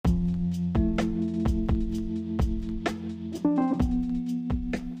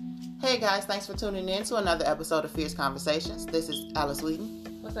Hey guys, thanks for tuning in to another episode of Fierce Conversations. This is Alice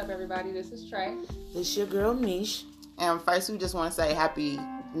Wheaton. What's up, everybody? This is Trey. This is your girl, Niche. And first, we just want to say Happy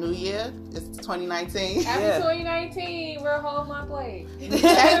New Year. It's 2019. Happy 2019. We're a whole month late.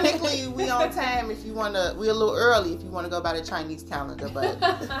 Technically, we on time if you want to. We're a little early if you want to go by the Chinese calendar, but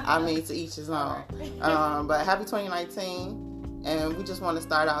I mean, to each his own. But happy 2019. And we just want to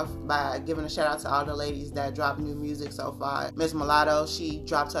start off by giving a shout out to all the ladies that dropped new music so far. Miss Mulatto, she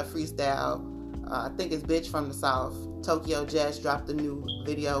dropped her freestyle. I think it's Bitch from the South. Tokyo Jess dropped the new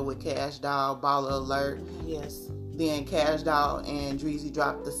video with Cash Doll, Baller Alert. Yes. Then Cash Doll and Dreezy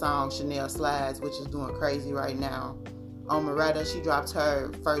dropped the song Chanel Slides, which is doing crazy right now. Omeretta, she dropped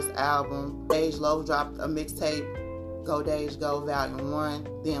her first album. Dej Loaf dropped a mixtape, Go Dej Go Volume 1.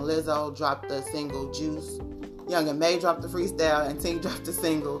 Then Lizzo dropped the single Juice. Young and May dropped the freestyle, and Tink dropped the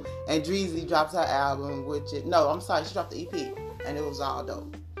single, and Dreezy dropped her album, she dropped the EP, and it was all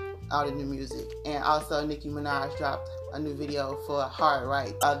dope, all the new music. And also Nicki Minaj dropped a new video for Hard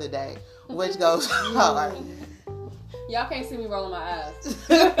Right the other day, which goes hard. Y'all can't see me rolling my eyes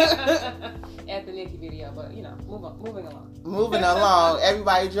at the Nicki video, but moving along. Moving along,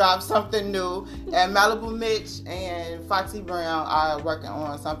 everybody dropped something new, and Malibu Mitch and Foxy Brown are working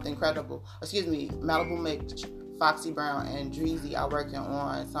on something incredible. Malibu Mitch, Foxy Brown, and Dreezy are working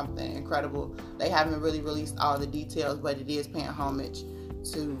on something incredible. They haven't really released all the details, but it is paying homage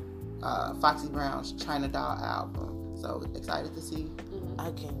to Foxy Brown's China Doll album. So excited to see. I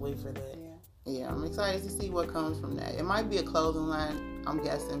can't wait for that. Yeah, I'm excited to see what comes from that. It might be a clothing line, I'm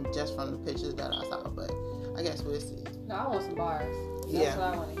guessing, just from the pictures that I saw, but I guess we'll see. No, I want some bars. That's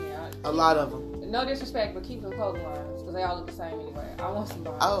what I want to hear. A lot of them. No disrespect, but keep them clothing lines, because they all look the same anyway. I want some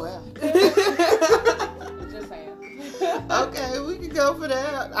bars. Oh, yeah. Just saying. Okay, we could go for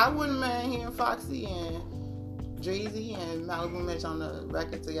that. I wouldn't mind hearing Foxy and Dreezy and Malibu Mitch on the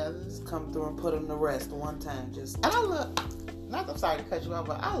record together. Just come through and put them to rest one time. And I love... I'm sorry to cut you off,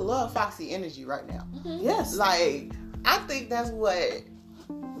 but I love Foxy energy right now. Mm-hmm. Yes. Like, I think that's what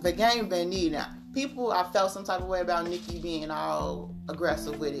the game been needing. I felt some type of way about Nicki being all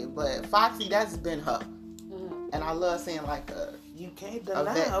aggressive with it, but Foxy, that's been her. Mm-hmm. And I love seeing you can't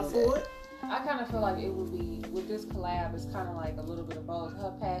deny her for it. I kind of feel like it would be, with this collab, it's kind of like a little bit of both.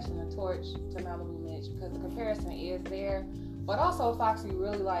 Her passing the torch to Malibu Mitch, because the comparison is there, but also Foxy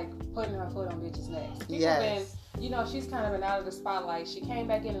really putting her foot on bitches' necks. She's kind of been out of the spotlight. She came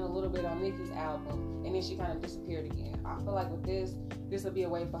back in a little bit on Nicki's album, and then she kind of disappeared again. I feel like with this will be a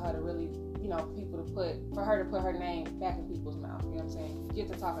way for her to really, for her to put her name back in people's mouth. You know what I'm saying? Get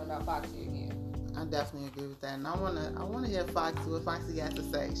to talking about Foxy again. I definitely agree with that, and I wanna hear what Foxy got to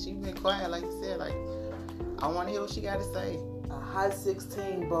say. She been quiet, like you said. I want to hear what she got to say. A hot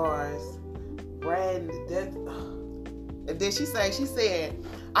 16 bars, Brad. And then she said,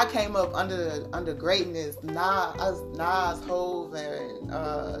 I came up under greatness. Nas, Hove, and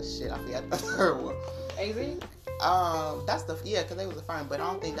I forgot the third one. AZ? That's because they was a friend, but I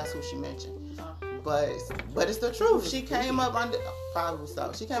don't think that's who she mentioned. But it's the truth. She came up under, probably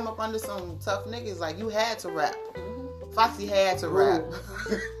so. She came up under some tough niggas. Like, you had to rap. Mm-hmm. Foxy had to rap.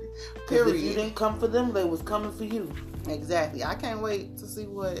 Period. If you didn't come for them, they was coming for you. Exactly. I can't wait to see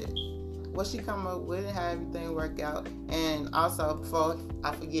what she come up with and how everything work out. And also, before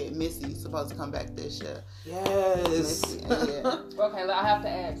I forget, Missy's supposed to come back this year. Yes. Okay, I have to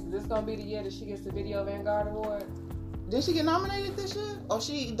ask, is this going to be the year that she gets the Video Vanguard Award? Did she get nominated this year? Or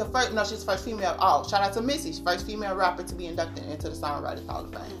she's the first female. Oh, shout out to Missy. First female rapper to be inducted into the Songwriters Hall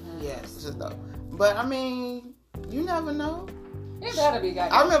of Fame. Mm-hmm. Yes. Which is dope. But, I mean, you never know. It gotta be,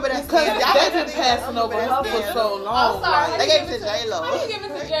 guys. I remember that because they've been passing over her for so long. I'm sorry. They gave it to J-Lo. How you give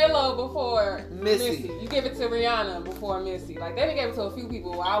it to J-Lo before Missy? You give it to Rihanna before Missy. They didn't give it to a few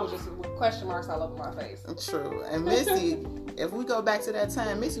people where I was just with question marks all over my face. True. And Missy, if we go back to that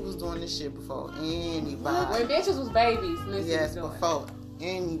time, Missy was doing this shit before anybody. When bitches was babies, Missy was doing before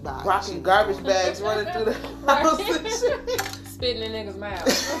anybody. Rocking garbage bags running through the house and shit. Spitting in niggas' mouth.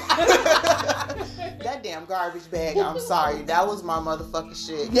 That damn garbage bag, I'm sorry. That was my motherfucking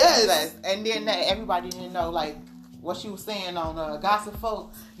shit. Yes. And then everybody didn't know, what she was saying on Gossip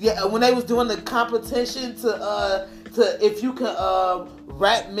Folks. Yeah, when they was doing the competition to if you can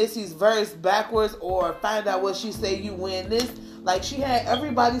rap Missy's verse backwards or find out what she say, you win this. She had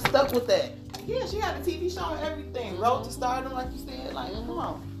everybody stuck with that. Yeah, she had a TV show and everything. Road to Stardom, like you said. Come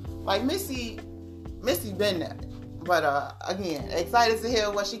on. Missy been there. But again, excited to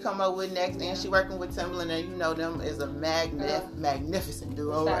hear what she come up with next. And she working with Timbaland, and you know them is a magnificent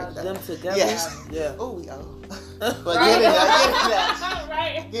duo right there. Them together. Yes. Yeah. Oh, we are. But get in there.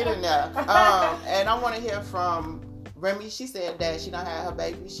 Right. Get in there. And I want to hear from Remy, she said that she done had her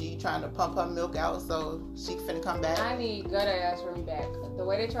baby. She trying to pump her milk out so she finna come back. I need gutter ass Remy back. The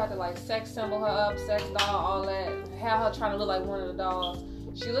way they tried to like sex symbol her up, sex doll, all that, have her trying to look like one of the dolls.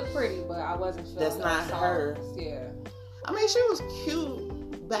 She looked pretty, but I wasn't feeling That's not her. Yeah. I mean, she was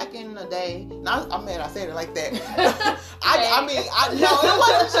cute back in the day. Now, I mean, I said it like that. I mean, no, it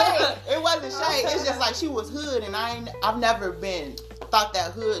wasn't shade. It wasn't shade. It's just like she was hood, and I've never thought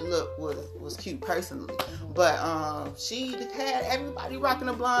that hood look was cute personally. But she had everybody rocking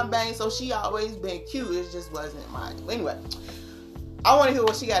a blonde bang, so she always been cute. It just wasn't mine. Anyway, I want to hear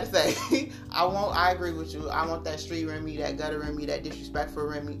what she got to say. I agree with you. I want that street Remy, that gutter Remy, that disrespectful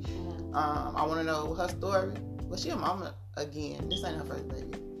Remy. I want to know her story. Well, she a mama again. This ain't her first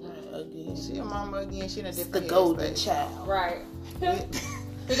baby. Again. She a mama again. She in a different The golden headspace. child. Right.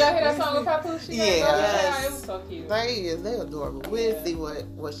 Did y'all hear that song with Papoose? Yeah. Yes. It was so cute. They adorable. We'll see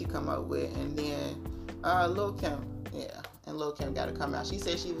what she come up with, and then Lil Kim, and Lil Kim got to come out. She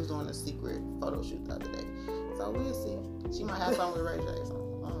said she was doing a secret photo shoot the other day, so we'll see. She might have something with Ray J.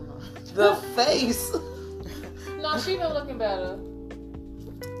 So I don't know. The face. No, she been looking better.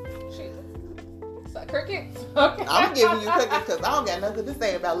 It's like crickets. Okay. I'm giving you cookies because I don't got nothing to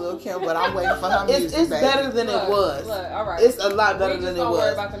say about Lil Kim, but I'm waiting for her music. It's baby. better than it was. Look, all right. It's a lot better than it We just gonna worry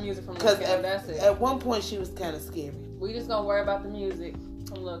was. about the music from Lil Because Kim. That's it. at one point she was kind of scary. We just gonna worry about the music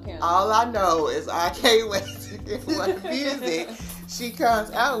from Lil Kim. All I know is I can't wait to get what music she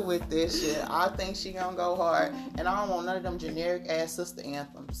comes out with this shit. I think she gonna go hard, and I don't want none of them generic ass sister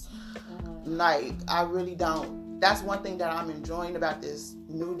anthems. Like, I really don't. That's one thing that I'm enjoying about this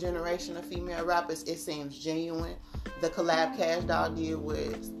new generation of female rappers. It seems genuine. The collab Cash Doll did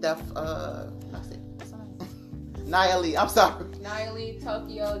with Steph, Nia Lee. I'm sorry. Nia Lee,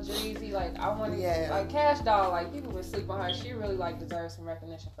 Tokyo, Jeezy, like I want to, Yeah. like Cash Doll, like people been sleep on her. She really like deserves some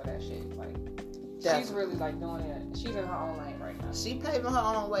recognition for that shit. Like she's really like doing it. She's in her own lane right now. She paving her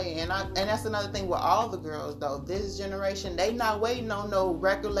own way, and that's another thing with all the girls though. This generation, they not waiting on no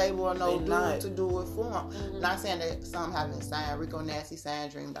record label or no dude to do it for them. Not saying that some haven't signed, Rico Nasty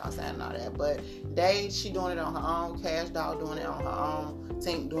signed, Dream Doll signed, all that, but she doing it on her own. Cash Doll doing it on her own.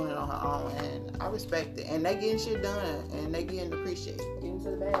 Tink doing it on her own, and I respect it. And they getting shit done, and they getting appreciated. Getting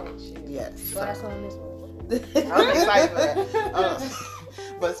to the bag, shit. Yes. Glass on this one. I'm excited for that.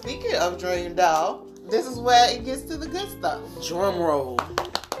 But speaking of Dream Doll, this is where it gets to the good stuff. Drum roll.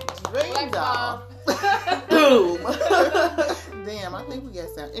 Dream Black Doll. Boom. Damn, I think we got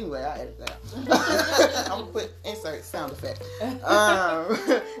sound. Anyway, I'll edit that. I'm gonna put insert sound effect.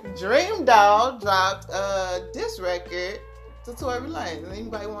 Dream Doll dropped a diss record to Tory Lanez.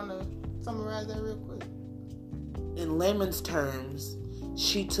 Anybody want to summarize that real quick? In layman's terms,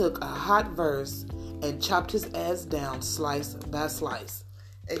 she took a hot verse and chopped his ass down slice by slice.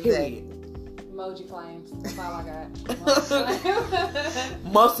 Exactly. Emoji flames. That's all I got.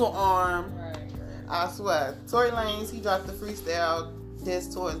 Muscle arm. Right. I swear. Tory Lanez, he dropped the freestyle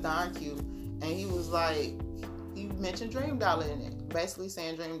diss towards Don Q, and he was like, he mentioned Dream Doll in it, basically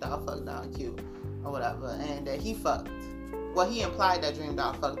saying Dream Doll fucked Don Q or whatever, and that he fucked. Well, he implied that Dream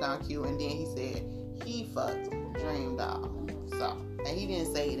Doll fucked Don Q, and then he said he fucked Dream Doll. So, and he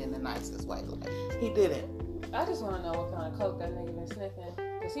didn't say it in the nicest way. Like, He didn't. I just want to know what kind of coke that nigga been sniffing.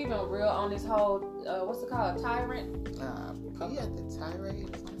 Cause he been real on this whole, what's it called, a tyrant? he had the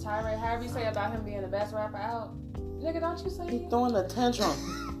tirade. Tirade, however you say about him being the best rapper out. Nigga, don't you say He it? throwing a tantrum.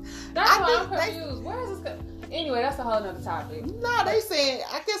 That's why I'm confused. Where is this? Anyway, that's a whole nother topic. No, they saying,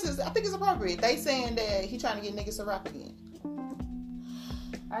 I think it's appropriate. They saying that he trying to get niggas to rap again.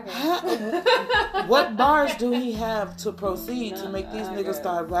 I guess. What bars do he have to proceed to make these I niggas guess.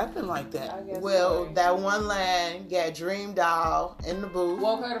 start rapping like that? I guess Well, so. that one line got Dream Doll in the booth.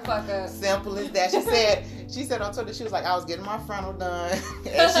 Woke her the fuck up. Simple as that. She said on Twitter, she was like, I was getting my frontal done.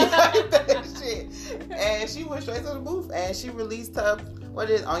 And she liked that shit. And she went straight to the booth and she released her, what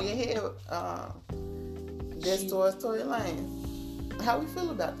is On Your Head, diss towards Tory Lanez. How we feel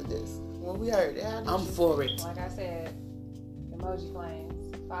about the diss? When we heard it, I'm for it. Like I said, emoji flames,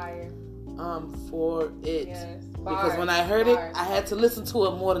 fire. I'm for it. Yes. Because when I heard it, I had to listen to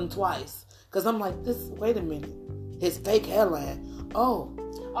it more than twice. Because I'm like, wait a minute. His fake hairline. Oh,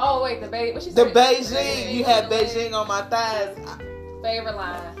 wait, the Beijing. What she the said? Beijing. You had Beijing on my thighs. Favorite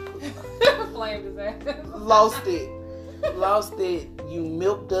line. Flamed his ass. Lost it. Lost it. You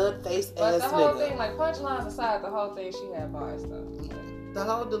milk dud face But ass the whole nigga. thing, like punchlines aside, the whole thing, she had bars though. the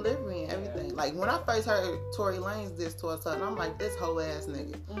whole delivery and everything. Like when I first heard Tory Lanez diss towards her, and I'm like, this whole ass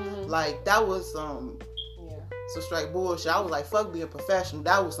nigga. Mm-hmm. Like that was some straight bullshit. I was like, fuck being professional.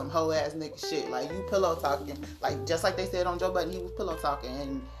 That was some hoe ass nigga shit. Like you pillow talking. Like just like they said on Joe Budden, he was pillow talking,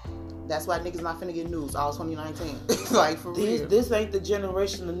 and That's why niggas not finna get news all 2019. Like, for real. This ain't the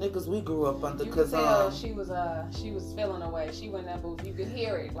generation of niggas we grew up under. You could tell she was feeling away. She went in that booth. You could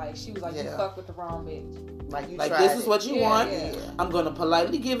hear it. Like, she was like, you fucked with the wrong bitch. Like, you like tried this is what you want. Yeah. I'm gonna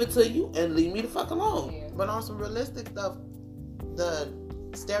politely give it to you and leave me the fuck alone. Yeah. But on some realistic stuff, the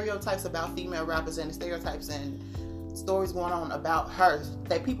stereotypes about female rappers and the stereotypes and stories going on about her,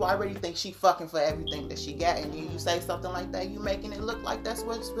 that people already think she fucking for everything that she got, and you say something like that, you making it look like that's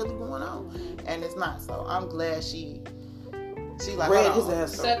what's really going on, and it's not. So I'm glad she like read his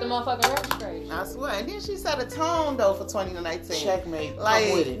ass set the motherfucking record straight. I swear. And then she set a tone though for 2019. Checkmate.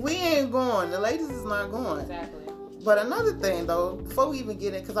 Like, we ain't going. The ladies is not going. Exactly. But another thing though, before we even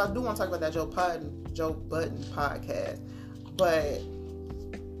get in, because I do want to talk about that Joe Budden podcast, but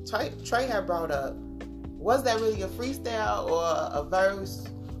Trey had brought up, was that really a freestyle or a verse?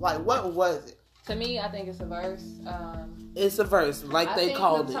 Like, what was it? To me, I think it's a verse. It's a verse, like they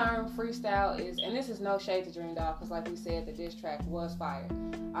called it. I think the term freestyle is, and this is no shade to Dream Doll, because like we said, the diss track was fire.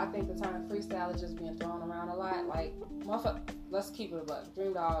 I think the term freestyle is just being thrown around a lot. Like, motherfucker, let's keep it a buck.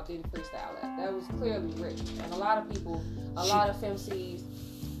 Dream Doll didn't freestyle that. That was clearly written. And a lot of people, a lot of MCs,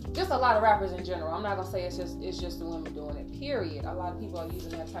 just a lot of rappers in general. I'm not gonna say it's just the women doing it. Period. A lot of people are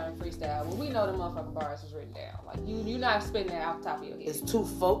using that term freestyle when we know the motherfucking bars is written down. Like, you're not spitting that off the top of your head. It's too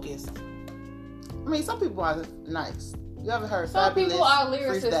focused. I mean, some people are nice. You ever heard some Fabulous people are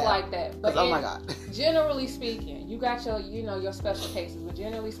lyricists freestyle? like that, but oh my god. Generally speaking, you got your your special cases, but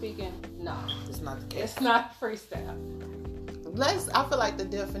generally speaking, no, it's not the case. It's not freestyle. I feel like the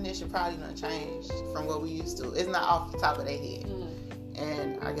definition probably done changed from what we used to. It's not off the top of their head.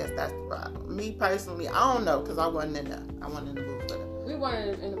 And I guess that's the problem. Me personally, I don't know, because I wasn't in the booth with it. We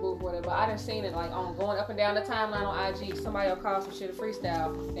weren't in the booth with it, but I done seen it like on going up and down the timeline on IG. Somebody will call some shit a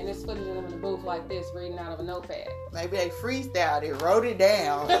freestyle, and it's footage of them in the booth like this, reading out of a notepad. Maybe they freestyled it, wrote it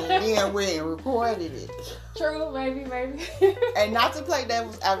down, and then went and recorded it. True, maybe. And not to play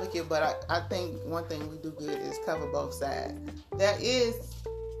devil's advocate, but I think one thing we do good is cover both sides. There is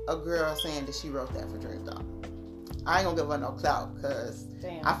a girl saying that she wrote that for Dream Doll. I ain't gonna give her no clout, because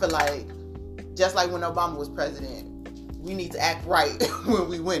I feel like, just like when Obama was president, we need to act right when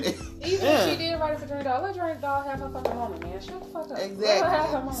we win it. Even if she did write it for Dream Doll, let Dream Doll have her fucking moment, man. Shut the fuck up.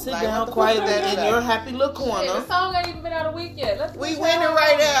 Exactly. Sit down, quiet that in your happy little corner. The song ain't even been out a week yet. We winning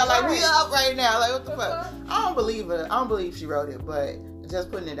right now. Like, we up right now. Like, what the fuck? I don't believe her. I don't believe she wrote it, but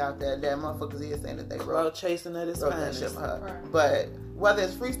just putting it out there, that motherfuckers is saying that they wrote chasing at his that shit for her. Right. But whether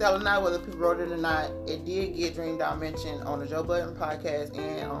it's freestyle or not, whether people wrote it or not, it did get Dream Doll mentioned on the Joe Budden podcast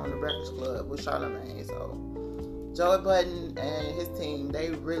and on the Breakfast Club with Charlamagne. So Joe Budden and his team, they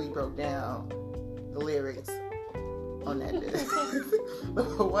really broke down the lyrics on that disc.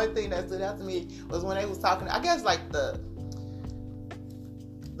 But one thing that stood out to me was when they was talking, I guess like the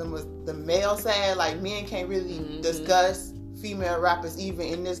male side, like men can't really discuss female rappers even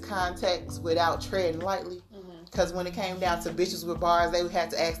in this context without treading lightly. Because when it came down to bitches with bars, they had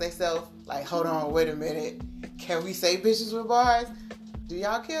to ask themselves, like, hold on, wait a minute, can we say bitches with bars? Do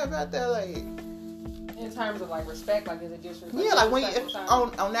y'all care about that? Like, in terms of like respect, like is it disrespect? Yeah, like when you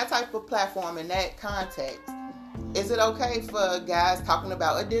on that type of platform in that context, is it okay for guys talking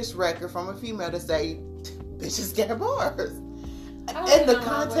about a diss record from a female to say bitches get bars? In the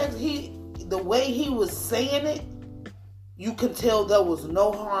context, the way he was saying it, you can tell there was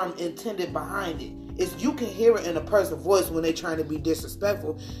no harm intended behind it. You can hear it in a person's voice when they trying to be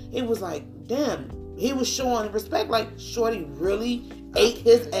disrespectful. It was like, damn, he was showing respect. Like, shorty really ate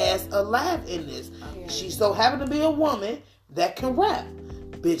his ass alive in this. She so happened to be a woman that can rap.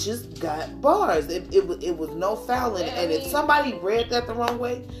 Bitches got bars. It was no fouling. And if somebody read that the wrong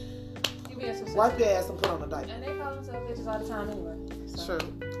way, wipe your ass and put on a diaper. And they call themselves bitches all the time anyway. So. True.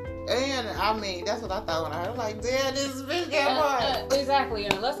 And I mean, that's what I thought when I heard, like, damn, this bitch got bars. Exactly.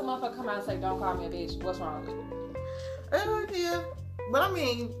 And unless a motherfucker come out and say, don't call me a bitch, what's wrong with it? Yeah. But I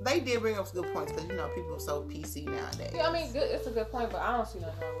mean, they did bring up some good points, because people are so PC nowadays. Yeah, I mean, it's a good point, but I don't see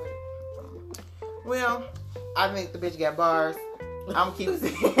nothing wrong with it. Well, I think the bitch got bars. I'm keep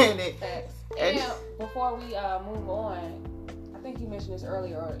saying it. Facts. And before we move on, I think you mentioned this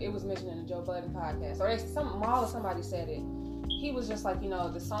earlier, or it was mentioned in the Joe Budden podcast, or somebody said it. He was just like,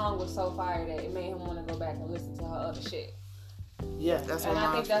 the song was so fire that it made him want to go back and listen to her other shit. Yeah, that's what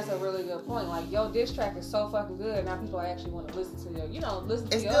I think that's a really good point. Like, your diss track is so fucking good, now people actually want to listen to your, listen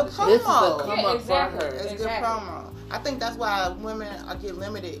to your other shit. It's good promo. Exactly. It's good promo. I think that's why women get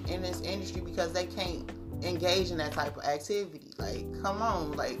limited in this industry, because they can't engage in that type of activity. Like, come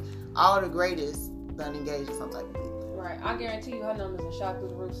on, like, all the greatest done engage in some type of thing. Right. I guarantee you her numbers are shot through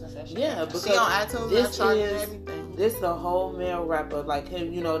the roof since that shit. Yeah, because she on iTunes and charting and everything. This the whole male rapper, like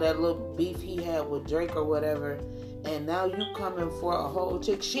him, you know, that little beef he had with Drake or whatever. And now you coming for a whole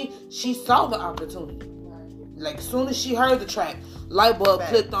chick. She saw the opportunity. Like, soon as she heard the track, light bulb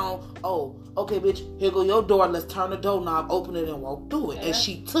clicked on, oh, okay, bitch, here go your door. Let's turn the doorknob, open it, and walk through it. And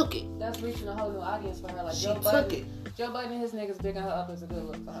she took it. That's reaching a whole new audience for her. Like, She took it. Joe Budden and his niggas bigging her up as a good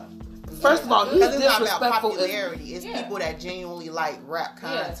look for her. First of all, he's it's not about disrespectful. popularity. It's people that genuinely like rap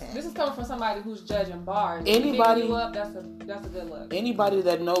content. Yes. This is coming from somebody who's judging bars. Anybody you up, that's a good look. Anybody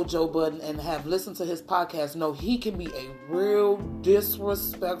that know Joe Budden and have listened to his podcast know he can be a real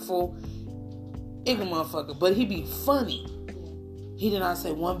disrespectful ignorant motherfucker, but he be funny. He did not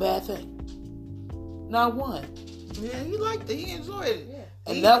say one bad thing. Not one. Yeah, he liked it. He enjoyed it. Yeah.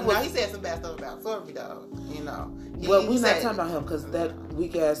 And he said some bad stuff about Sorby, though. You know. Well, we're not talking about him because that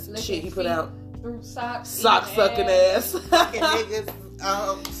weak ass shit he put out. Through sock sucking ass. Fucking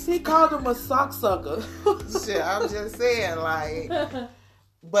niggas. He called him a sock sucker. Shit, I'm just saying, like.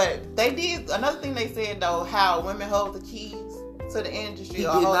 But they did another thing they said though, how women hold the keys to the industry. He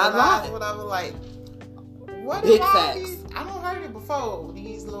or did hold not the lie. lines, whatever. Like, what Big is all facts. these? I don't heard it before.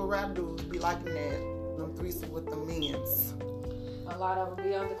 These little rap dudes be liking that. Them threesome with the men's. A lot of them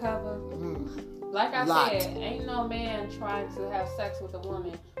be undercover. Mm-hmm. Like I said, ain't no man trying to have sex with a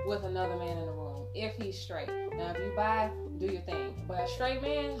woman with another man in the room if he's straight. Now, if you bi, do your thing. But a straight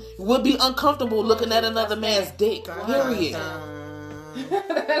man would be uncomfortable looking at another man's dick. Period.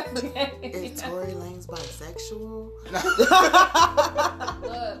 Is Tory Lanez bisexual?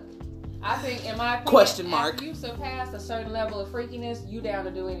 Look, I think, in my opinion, Question mark. after you surpass a certain level of freakiness, you down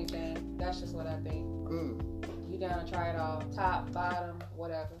to do anything. That's just what I think. You down to try it all, top, bottom,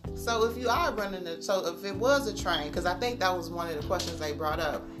 whatever. So if you are running if it was a train, because I think that was one of the questions they brought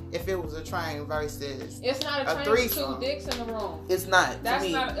up. If it was a train versus it's not a train with threesome. 2 dicks in the room. It's not. That's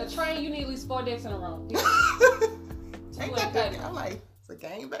not a train. You need at least 4 dicks in a room. Ain't that I'm like, it's a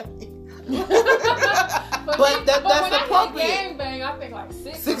gangbang. But that's when appropriate. I think gangbang, I think like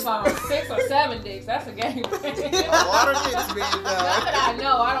 6 or 7 dicks. That's a gangbang. A lot of dicks being done. Not that I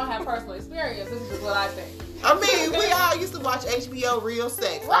know. I don't have personal experience. This is just what I think. I mean, we all used to watch HBO Real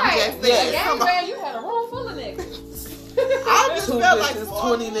Sex. Right. I'm just saying. A gangbang, you had a room full of niggas. I just 2 felt like bitches,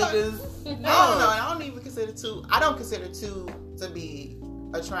 4 20 niggas. I don't know. I don't even consider 2. I don't consider 2 to be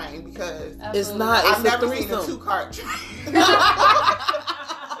a train because it's not. It's I've never seen a 2-cart train.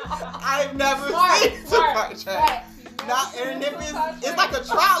 I've never seen a 2-cart train. Not, and if it's like a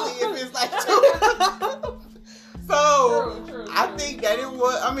trolley, if it's like 2. So True. I think that it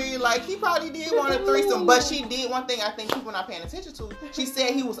was. I mean, like he probably did want a threesome, but she did one thing. I think people not paying attention to. She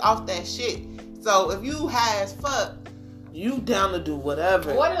said he was off that shit. So if you high as fuck, you down to do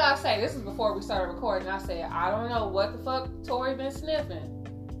whatever. What did I say? This is before we started recording. I said I don't know what the fuck Tory been sniffing,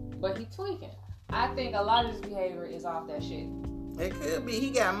 but he tweaking. I think a lot of his behavior is off that shit. It could be. He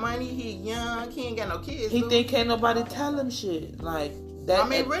got money. He young. He ain't got no kids. He think can't nobody tell him shit like that. I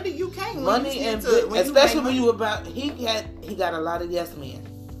mean, really, you can't. Money and especially when you about he got a lot of yes men.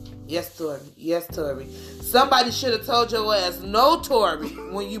 Yes, Tory. Somebody should have told your ass no, Tory,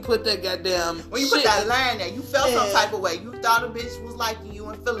 when you put that goddamn when you shit. put that line there. You felt some type of way. You thought a bitch was liking you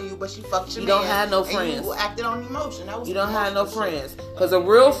and feeling you, but she fucked your You man. don't have no friends. You acted on emotion. That was You don't have no friends. Because a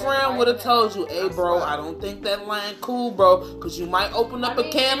real friend would have told you, hey, bro, I don't think that line cool, bro, because you might open up a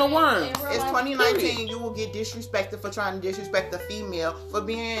can of worms. It's 2019. You will get disrespected for trying to disrespect a female for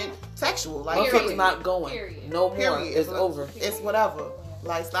being sexual. Like, Motherfuckers not going. No more. Period. It's over. It's whatever.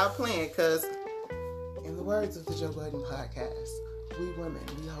 Like, stop playing, because in the words of the Joe Budden podcast, we women,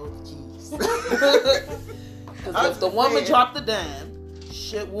 we hold the keys. Because if the woman dropped the dime,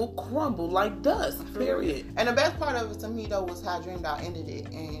 shit will crumble like dust. Period. And the best part of it to me though was how Dream Doll ended it,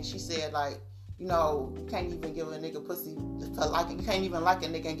 and she said like, you know, you can't even give a nigga pussy for like you can't even like a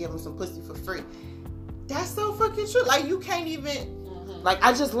nigga and give him some pussy for free. That's so fucking true. Like you can't even like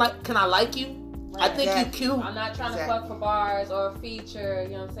I just like. Can I like you? Right. I think you cute. I'm not trying to fuck for bars or a feature.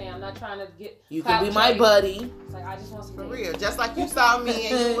 You know what I'm saying? I'm not trying to get. You can be my buddy. It's like I just want some for dick. real. Just like you saw me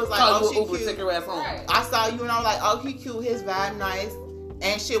and you was like, Call oh, you she Uber, take cute. her ass home. Right. I saw you and I'm like, oh, he cute. His vibe nice.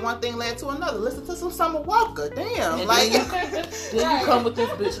 And shit, one thing led to another. Listen to some Summer Walker. Damn. And like, then you come with this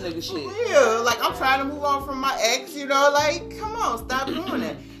bitch nigga shit. yeah. Like, I'm trying to move on from my ex, you know? Like, come on, stop doing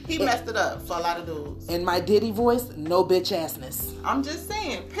it. He messed it up for a lot of dudes. In my Diddy voice, no bitch assness. I'm just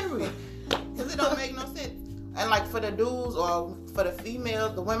saying, period. Because it don't make no sense. And like for the dudes or for the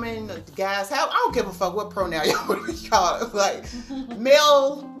females, the women, the guys, I don't give a fuck what pronoun y'all want to call it. Like,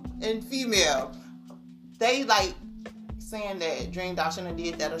 male and female, they like saying that Dream Doll shouldn't have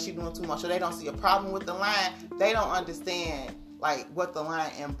did that or she doing too much or they don't see a problem with the line. They don't understand like what the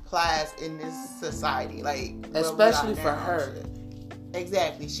line implies in this society, like especially for now. her.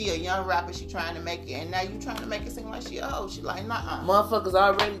 Exactly. She a young rapper. She trying to make it, and now you trying to make it seem like she old. She like, nah. Motherfuckers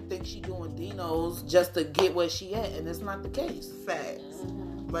already think she doing Dinos just to get where she at, and it's not the case. Facts.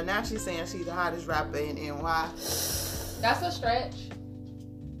 But now she's saying she's the hottest rapper in NY. That's a stretch.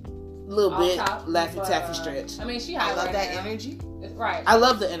 A little bit Laffy Taffy stretch. I mean, she I hot love right that now. energy. Right. I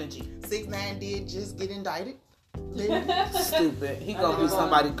love the energy. 6ix9ine did just get indicted. Stupid. He gonna be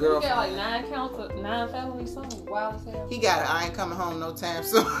somebody's He girlfriend. got like 9 counts of 9 felonies, something wild as hell. He got I ain't coming home no time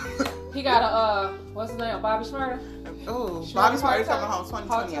soon. He got a what's his name? Bobby Shmurda. Oh, Shmurda Bobby Shmurda part-time? coming home 2020,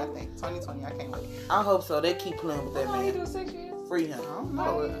 I Part-time? think. 2020, I can't wait. I hope so. They keep playing with that How long he man. do 6 years? Free him. I don't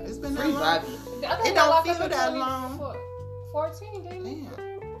know. It's been that Free long. Bobby. I think It they don't locked feel up in that long. 14, didn't he?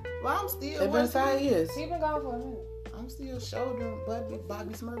 Damn. Well, I'm still. It's been working. 5 years. He been gone for a minute. I'm still shouldering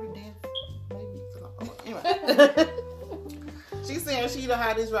Bobby Shmurda dance. Maybe. Anyway. She's saying she the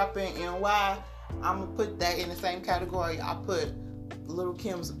hottest rapper in NY. I'm gonna put that in the same category. I put Lil'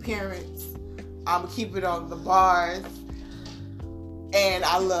 Kim's appearance. I'm gonna keep it on the bars. And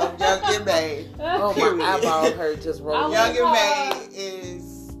I love Young M.A. Oh, Period. my eyeball hurt just rolling. I Young love M.A.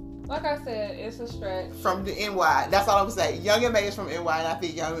 is Like I said, it's a stretch. from the NY. That's all I'm saying. Young M.A. is from NY, and I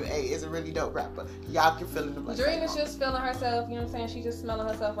think Young M.A. is a really dope rapper. Y'all can feel it in the Dream is just feeling herself, you know what I'm saying? She just smelling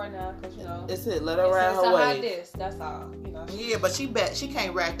herself right now, because, you know. It's it. Let her It's ride a her hot way. diss, that's all, you know. Yeah, but she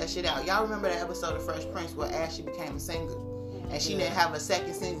can't rap that shit out. Y'all remember that episode of Fresh Prince where Ashley became a singer? And she didn't have a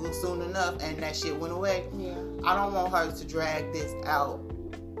second single soon enough, and that shit went away. Yeah. I don't want her to drag this out.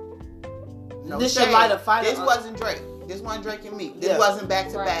 No This shade. should light a fire. This wasn't Drake. This wasn't Drake and Meek. This Yeah. wasn't back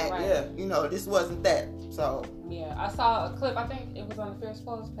to back. Right. Yeah. You know, this wasn't that. So Yeah, I saw a clip, I think it was on the Fierce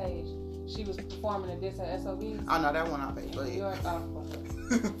Post page. She was performing a diss at SOBs. I know that one I paid, but New York, yeah.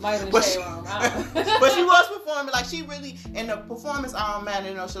 might have been But the she- shade room. I don't know. But she was performing like she really in the performance. I don't matter,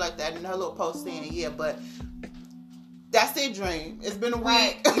 you know, shit like that. And her little post saying, yeah, but that's it, Dream. It's been a week.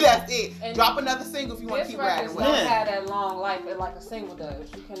 Right. That's it. And Drop another single if you want to This keep riding record's with don't it. have that long life like a single does.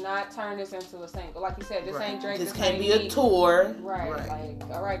 You cannot turn this into a single. Like you said, this Right. ain't Drake. This this can't ain't be a Meek. tour. Right. Right. Like,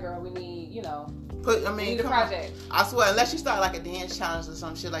 all right, girl, we need, you know, Put, I we mean, need a come on. project. I swear, unless you start like a dance challenge or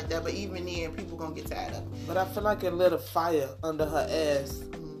some shit like that, but even then, people gonna get tired of it. But I feel like it lit a fire under her ass.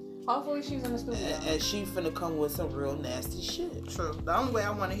 Hopefully she's in the studio. And she finna come with some real nasty shit. True. The only way I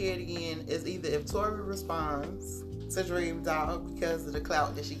want to hear it again is either if Tori responds to Dream Dog because of the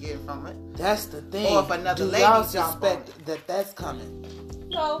clout that she get from it. That's the thing. Or if another Do lady y'all jump on suspect that that's coming?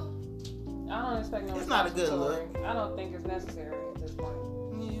 No, I don't expect no. It's not a good story. I don't think it's necessary at this point.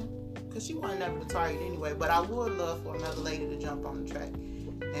 Yeah. Because she wasn't never the target anyway. But I would love for another lady to jump on the track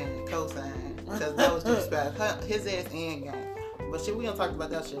and co-sign. Because that was disrespect. His ass and game. But shit, we don't talk about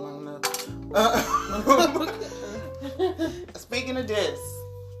that shit long enough. Speaking of this,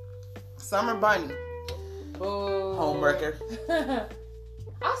 Summer Bunny. Boo. Homewrecker.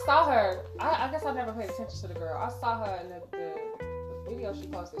 I saw her. I guess I never paid attention to the girl. I saw her in the video she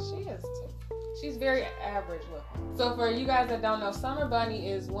posted. She's very average looking. So for you guys that don't know, Summer Bunny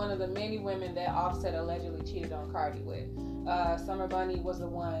is one of the many women that Offset allegedly cheated on Cardi with. Summer Bunny was the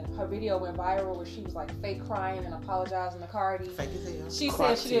one. Her video went viral where she was like fake crying and apologizing to Cardi. Fake as hell. She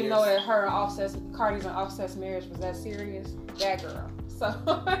Cried said she didn't know tears. that her and Cardi's and Offset's marriage was that serious. That girl. So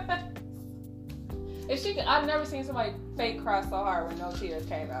if she, I've never seen somebody fake cry so hard when no tears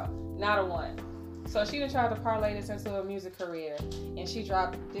came out. Not a one. So she done tried to parlay this into a music career, and she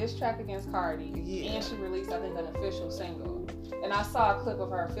dropped this track against Cardi, Yeah. and she released, I think, an official single. And I saw a clip of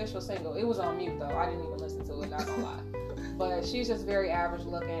her official single. It was on mute though. I didn't even listen to it. Not gonna lie. But she's just very average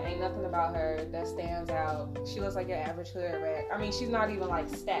looking. Ain't nothing about her that stands out. She looks like your average hood rat. I mean, she's not even like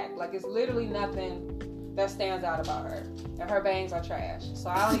stacked. Like it's literally nothing that stands out about her. And her bangs are trash. So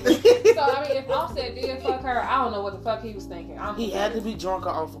I don't even. So I mean, if Offset did fuck her, I don't know what the fuck he was thinking. He had to be drunk or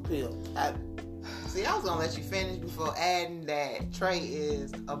off a pill. See, I was gonna let you finish before adding that Trey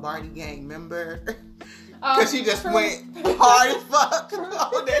is a Barty Gang member. Because she just true. went hard as fuck. True.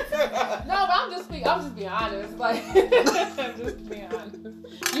 on that. No, but I'm just being honest. Like, just being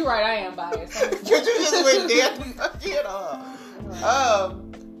honest. You're right. I am biased. Because you just went there. You know.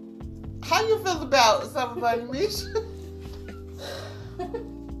 How you feel about somebody, Mitch?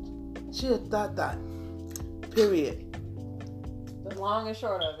 She a thought. Period. The long and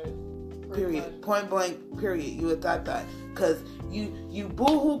short of it. Pretty Period. much. Point blank. Period. You a thought. Cause you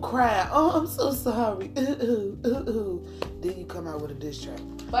boo-hoo cry. Oh, I'm so sorry. Ooh. Then you come out with a diss track.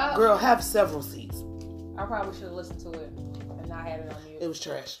 But Girl, have several seats. I probably should have listened to it and not had it on mute. It was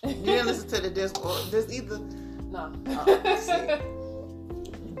trash. You didn't listen to the disc or this either. No.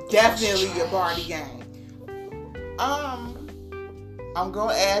 Definitely a Barty Gang. I'm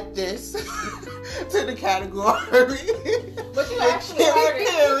gonna add this to the category. But you actually heard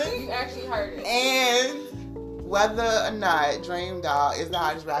it. You actually heard it. And whether or not Dream Doll is the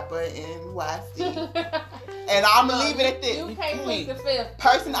hottest rapper in YC. And I'm gonna leave it at this. You can't plead the fifth.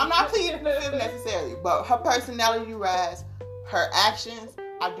 I'm not pleading the fifth necessarily, but her personality rise, her actions,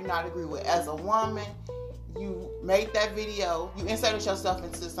 I do not agree with. As a woman, you made that video, you inserted yourself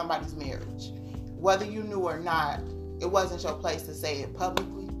into somebody's marriage. Whether you knew or not, it wasn't your place to say it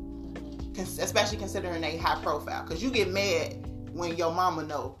publicly, especially considering they high profile. Because you get mad when your mama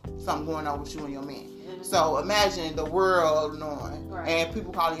know something going on with you and your man. Mm-hmm. So imagine the world knowing, right, and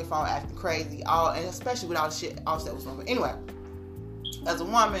people calling your phone acting crazy, and especially with all the shit Offset was doing. Anyway, as a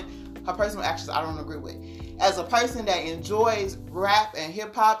woman, her personal actions I don't agree with. As a person that enjoys rap and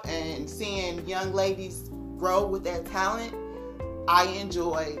hip hop and seeing young ladies grow with their talent, I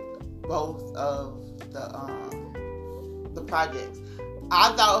enjoy both of the projects.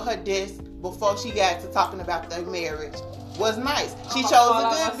 I thought her diss before she got to talking about their marriage was nice. She chose a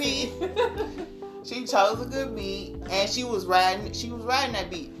good beat. She chose a good beat, and she was riding that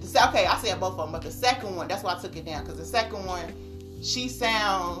beat. Okay, I said both of them, but the second one, that's why I took it down, because the second one, she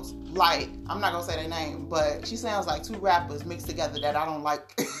sounds like, I'm not gonna say their name, but she sounds like two rappers mixed together that I don't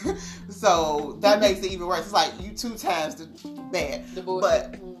like. So that makes it even worse. It's like you 2 times the bad.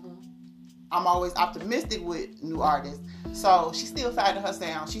 But I'm always optimistic with new artists. So she's still finding her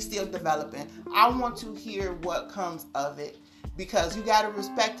sound. She's still developing. I want to hear what comes of it, because you got to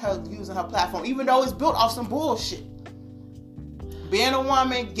respect her using her platform, even though it's built off some bullshit. Being a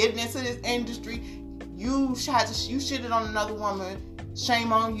woman, getting into this industry, you shitted on another woman.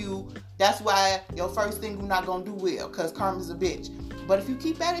 Shame on you. That's why your first thing you're not going to do well, because karma's a bitch. But if you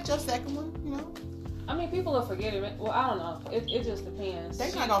keep at it, your second one, you know. I mean, people will forget it. Well, I don't know. It just depends.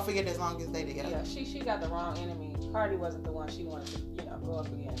 They're not gonna forget as long as they together. Yeah, she got the wrong enemy. Cardi wasn't the one she wanted to, go up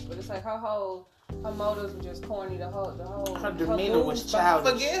against. But it's like her motives were just corny. The whole her demeanor was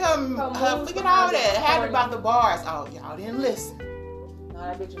childish. Forget her forget all that. Had about the bars. Oh, y'all didn't listen. No,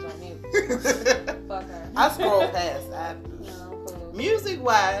 that bitch was on mute. Fuck her. I scrolled past. No, cool. Music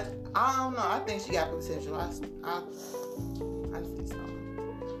wise, I don't know. I think she got potential. I see something.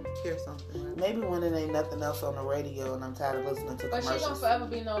 Hear something. Maybe when it ain't nothing else on the radio and I'm tired of listening to commercials. But she gonna forever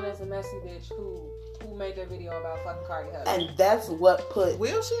be known as a messy bitch who made that video about fucking Cardi Hub. And that's what put.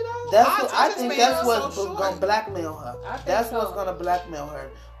 Will she though? I think that's what's gonna blackmail her. That's what's gonna blackmail her,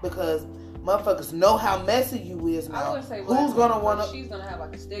 because motherfuckers know how messy you is now. I wouldn't say who's gonna wanna? She's gonna have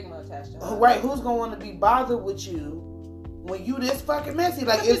like a stigma attached to her. Right? Who's gonna wanna be bothered with you when you this fucking messy?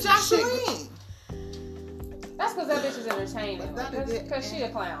 Like it's shit. That's because that bitch is entertaining. Because she a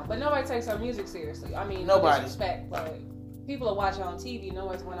clown. But nobody takes her music seriously. I mean, nobody. No disrespect, but people are watching on TV.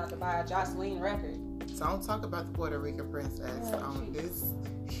 Nobody's going out to buy a Jocelyn record. So don't talk about the Puerto Rican princess on this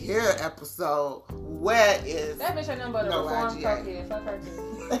here episode. Where is that bitch? Ain't nothing but a reformed cokehead. Fuck her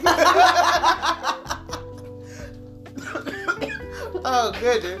too. Oh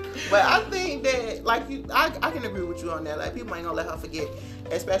goodness. But I think that, like I can agree with you on that. Like, people ain't gonna let her forget,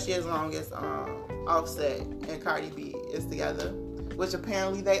 especially as long as Offset and Cardi B is together, which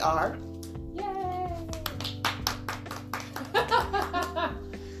apparently they are. Yay!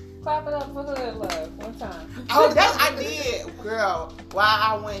 Clap it up for Hood Love one time. Oh, that I did, girl. While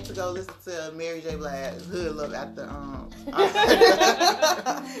I went to go listen to Mary J. Blige's Hood Love after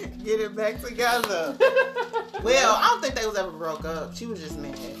get it back together. Well, I don't think they was ever broke up. She was just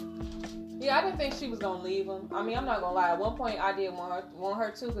mad. Yeah, I didn't think she was gonna leave him. I mean, I'm not gonna lie. At one point, I did want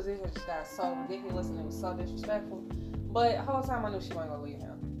her to, because it just got so ridiculous and it was so disrespectful. But the whole time, I knew she wasn't gonna leave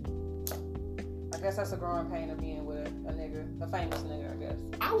him. I guess that's a growing pain of being with a nigga, a famous nigga. I guess.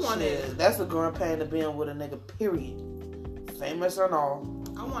 That's a growing pain of being with a nigga. Period. Famous or no.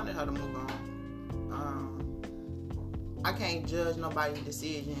 I wanted her to move on. I can't judge nobody's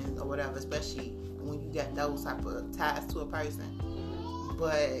decisions or whatever, especially when you got those type of ties to a person.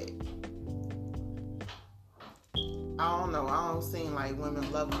 But I don't know. I don't seem like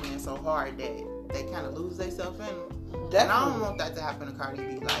women love men so hard that they kind of lose themselves in them. And I don't want that to happen to Cardi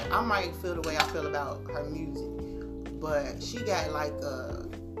B. Like, I might feel the way I feel about her music, but she got like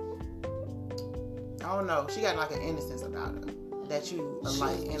I don't know. She got like an innocence about her that you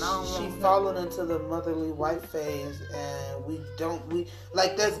like, and I don't want. She fallen into the motherly white phase, and we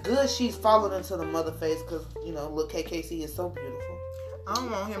like that's good. She's fallen into the mother phase because look, KKC is so beautiful. I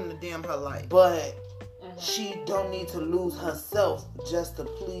don't want him to dim her light, but she don't need to lose herself just to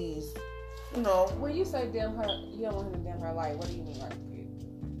please. When you say dim her, you don't want him to dim her light. What do you mean, like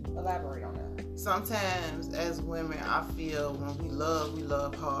elaborate on that. Sometimes as women, I feel when we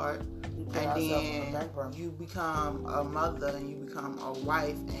love hard. And then you become a mother and you become a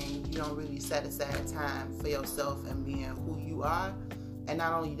wife and you don't really set aside time for yourself and being who you are. And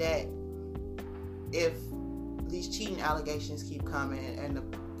not only that, if these cheating allegations keep coming and the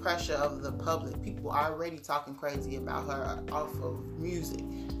pressure of the public, people are already talking crazy about her off of music,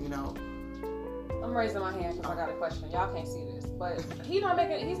 you know. I'm raising my hand because I got a question. Y'all can't see this, but he's not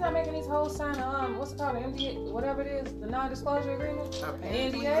making these hoes sign what's it called, the NDA, whatever it is, the non-disclosure agreement, the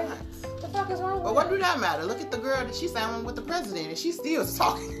NDA. The fuck is wrong with But what do that matter? Look at the girl that she signed with the president, and she's still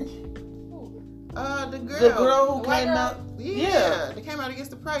talking. The girl who came out. Yeah, they came out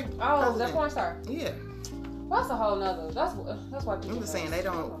against the president. Oh, that porn star. Yeah. That's a whole nother. That's why people. I'm just saying they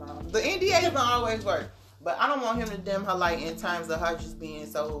don't. The NDA is gonna always work, but I don't want him to dim her light in terms of her just being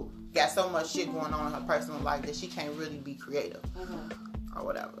got so much shit going on in her personal life that she can't really be creative or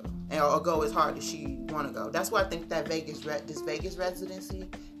whatever, or go as hard as she want to go. That's why I think that this Vegas residency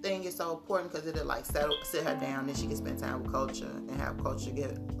thing is so important, because it'll like sit her down and she can spend time with Culture and have Culture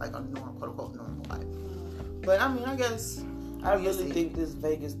get like a normal, quote unquote, normal life. But I mean, I guess I really think this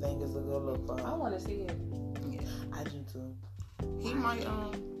Vegas thing is a good look for her. I want to see it. Yeah, I do too. He might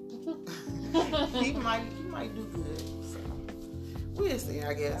he might do good. So we'll see,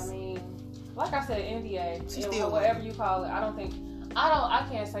 I guess. I mean, like I said, NDA, She's still whatever you call it. I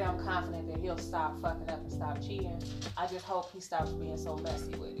can't say I'm confident that he'll stop fucking up and stop cheating. I just hope he stops being so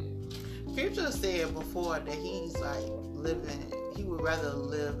messy with it. Future said before that he's like he would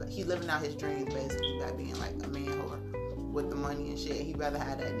rather he's living out his dreams basically by being like a man whore with the money and shit. He'd rather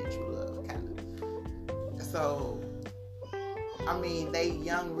have that than true love, kind of. So, I mean, they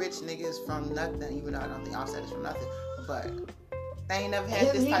young rich niggas from nothing, even though I don't think Offset is from nothing, but they ain't never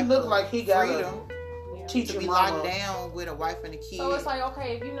had this type of like he got freedom to be locked down with a wife and a kid. So it's like,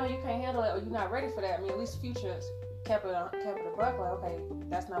 okay, if you know you can't handle it or you're not ready for that, I mean, at least Future kept it a buck, like, okay,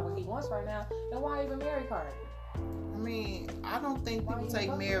 that's not what he wants right now, then why even marry Cardi? I mean, I don't think people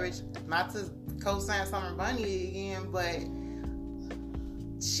take marriage, not to co-sign Summer Bunny again, but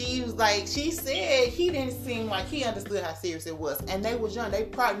she was like, she said he didn't seem like he understood how serious it was, and they was young.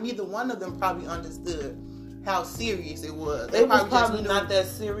 Neither one of them probably understood how serious it was. It was probably not that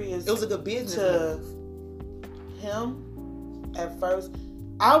serious. It was a good business to him at first.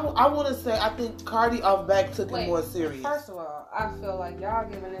 I want to say I think Cardi off back took it more serious. First of all, I feel like y'all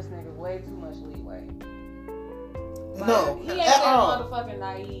giving this nigga way too much leeway. Like, no, he ain't that motherfucking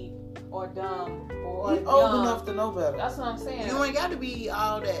naive or dumb or he old enough to know better. That's what I'm saying. You ain't got to be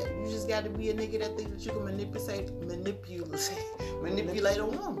all that. You just got to be a nigga that thinks that you can manipulate a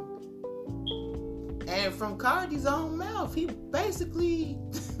woman. And from Cardi's own mouth, he basically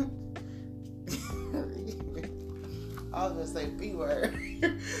I was gonna say B word,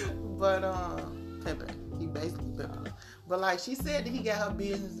 but pimping. He basically pimping. But like she said that he got her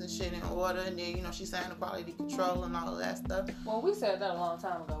business and shit in order, and then she signed the quality control and all of that stuff. Well, we said that a long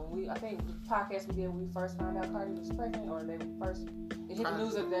time ago. I think the podcast we did when we first found out Cardi was pregnant, or it hit the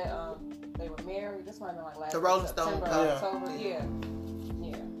news of that they were married. This might have been like last the Rolling Stone, October. Yeah.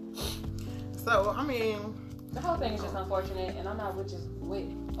 So I mean, the whole thing is just unfortunate, and I'm not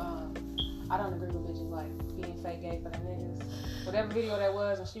I don't agree with bitches like being fake gay for the niggas. Whatever video that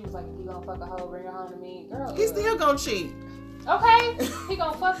was, and she was like, if you gonna fuck a hoe, bring her home to me. Girl, he's still gonna cheat. Okay, he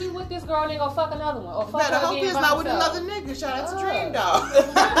gonna fuck you with this girl and then gonna fuck another one. Or fuck her hope he's not with another nigga. Shout out to Dream Dog.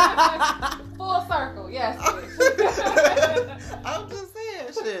 Full circle, yes. I'm just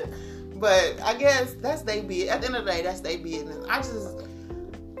saying shit. But I guess that's they business. At the end of the day, that's they business.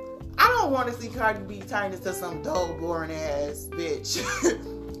 I don't want to see Cardi B turned into some dull, boring ass bitch.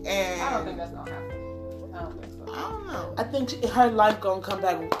 And I don't think that's gonna happen. I don't think so. I don't know. I think her life gonna come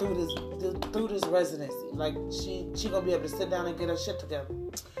back through this residency. Like she gonna be able to sit down and get her shit together.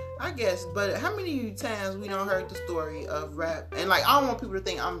 I guess, but how many times we don't heard the story of rap? And like, I don't want people to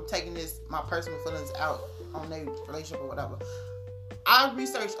think I'm taking my personal feelings out on their relationship or whatever. I've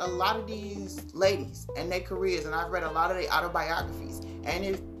researched a lot of these ladies and their careers, and I've read a lot of their autobiographies, and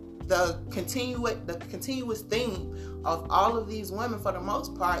if the continuous theme of all of these women, for the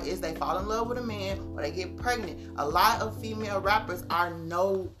most part, is they fall in love with a man or they get pregnant. A lot of female rappers are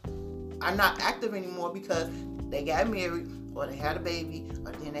not active anymore because they got married or they had a baby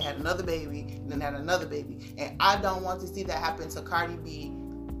or then they had another baby and then had another baby. And I don't want to see that happen to Cardi B.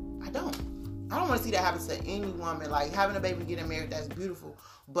 I don't want to see that happen to any woman. Like, having a baby and getting married, that's beautiful.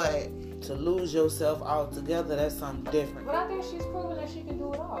 But to lose yourself altogether, that's something different. But I think she's proven that she can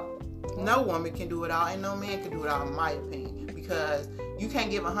do it all. No woman can do it all, and no man can do it all, in my opinion, because you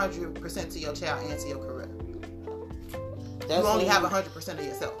can't give 100% to your child and to your career. You only have 100% of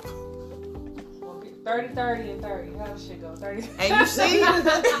yourself. 30, 30, and 30. How does shit go? 30. And you see,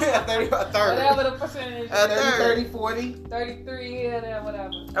 30 or 30. Whatever the percentage. 30, 40. 33, yeah,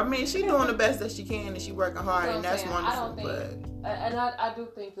 whatever. I mean, she's doing the best that she can, and she's working hard, and that's saying. wonderful. I don't think, and I do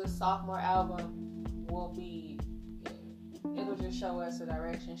think the sophomore album will be. It'll just show us the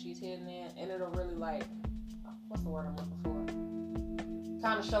direction she's heading in, and it'll really like, what's the word I'm looking for?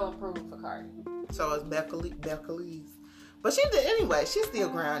 Kind of show and prove for Cardi. So it's Beckley's. But she did anyway. She's still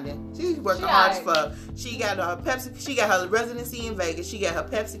grounding. She's working hard as fuck. She got Pepsi. She got her residency in Vegas. She got her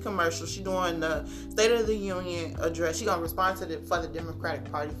Pepsi commercial. She doing the State of the Union address. She gonna respond to for the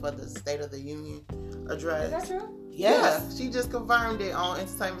Democratic Party for the State of the Union address. Is that true? Yeah, she just confirmed it on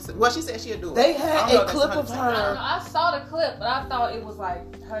Entertainment. Well, she said she'll do it. They had a clip of her. I don't know. I saw the clip, but I thought it was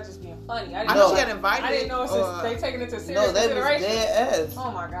like her just being funny. I know she got invited. I didn't know they taking it to serious no, they consideration. Was dead ass.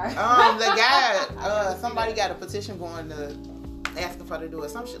 Oh my god. The guy, somebody got a petition going to asking for her to do it,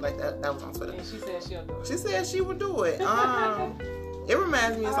 some shit like that. That was on Twitter. And she said she'll do it. She said she would do it. It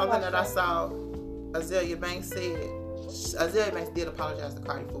reminds me of something that I saw Azealia Banks said. Azealia Banks did apologize to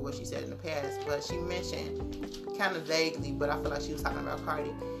Cardi for what she said in the past, but she mentioned kind of vaguely, but I feel like she was talking about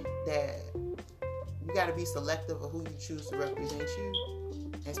Cardi, that you got to be selective of who you choose to represent you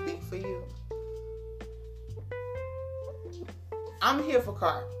and speak for you. I'm here for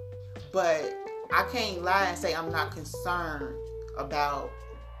Cardi, but I can't lie and say I'm not concerned about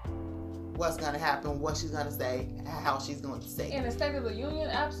what's going to happen, what she's going to say, how she's going to say it. In the State of the Union,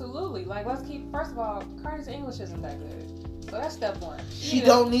 absolutely. Like, let's keep, first of all, Cardi's English isn't that good. So that's step one. She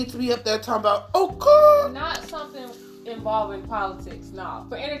don't need to be up there talking about, oh, God. Not something involving politics, no.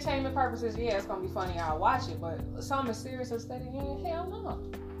 For entertainment purposes, yeah, it's going to be funny, I'll watch it, but something as serious as State of the Union, hell no.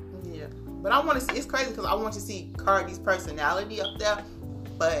 Yeah. But I want to see, it's crazy because I want to see Cardi's personality up there,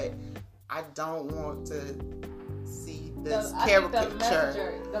 but I don't want to see this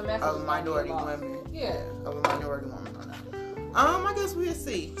caricature of minority women. Yeah. Of a minority woman on that. I guess we'll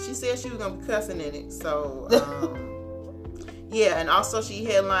see. She said she was gonna be cussing in it, so yeah, and also she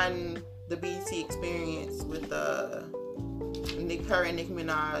headlined the BET Experience with her and Nicki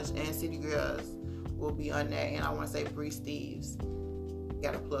Minaj and City Girls will be on there, and I want to say Bree Steves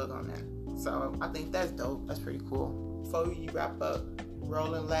got a plug on that. So I think that's dope. That's pretty cool. Before we wrap up,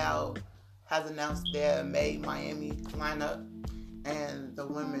 Rolling Loud has announced their May Miami lineup, and the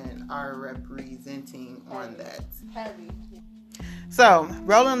women are representing on that. Heavy. So,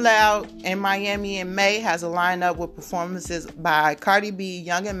 Rolling Loud in Miami in May has a lineup with performances by Cardi B,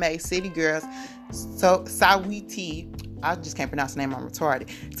 Young M.A, City Girls, Saweetie, I just can't pronounce the name, I'm retarded,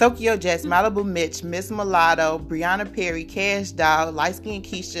 Tokyo Jets, Malibu Mitch, Miss Mulatto, Brianna Perry, Cash Doll, Light Skin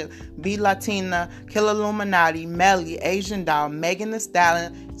Keisha, B Latina, Killer Illuminati, Melly, Asian Doll, Megan Thee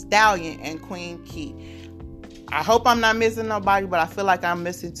Stallion, and Queen Key. I hope I'm not missing nobody, but I feel like I'm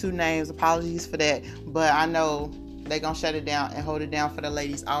missing 2 names. Apologies for that. But I know they're going to shut it down and hold it down for the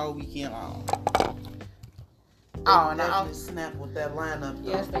ladies all weekend long. Oh, now I'll snap with that lineup.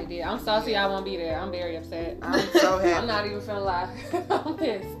 Yes, they did. I'm salty I won't be there. I'm very upset. I'm so happy. I'm not even finna lie. I'm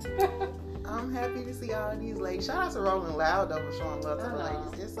pissed. I'm happy to see all these ladies. Shout out to Rolling Loud though for showing love to the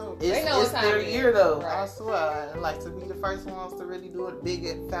ladies. It's so it's their year though. Right. I swear, like to be the first ones to really do a big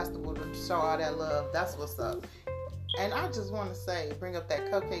festival to show all that love. That's what's up. And I just want to say, bring up that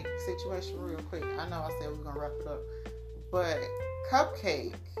Cupcake situation real quick. I know I said we were gonna wrap it up, but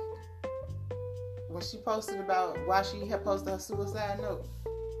Cupcake, when she posted about why she had posted her suicide note.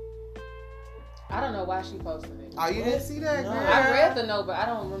 I don't know why she posted it. Oh, you didn't see that? No. Girl? I read the note, but I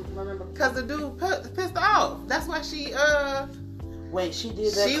don't remember. Because the dude pissed off. That's why she, Wait, she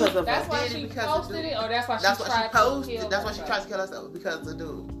did that because of That's why did it she because posted it, or that's why that's she why tried she posted. to kill That's why she herself? tried to kill herself because of the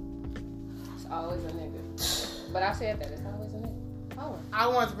dude. It's always a nigga. But I said that. It's always a nigga. Oh. I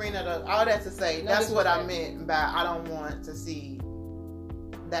want to bring that up. All that to say, No that's what I disrespect. meant by I don't want to see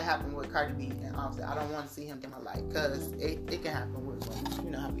that happen with Cardi B and Offset. I don't want to see him in my life because it can happen with women.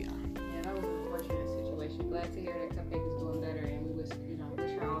 You know how we are. Yeah, that was an unfortunate situation. Glad to hear that Cupcake is doing better, and we wish her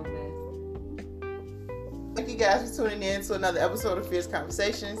all the best. Thank you guys for tuning in to another episode of Fierce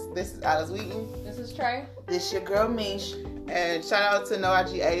Conversations. This is Alice Wheaton. This is Trey. This your girl Mish. And shout out to No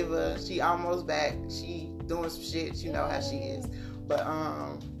IG Ava. She almost back. She doing some shit. You know how she is. But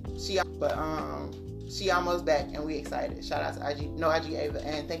she almost back and we excited. Shout out to No IG Ava,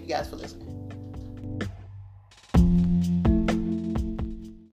 and thank you guys for listening.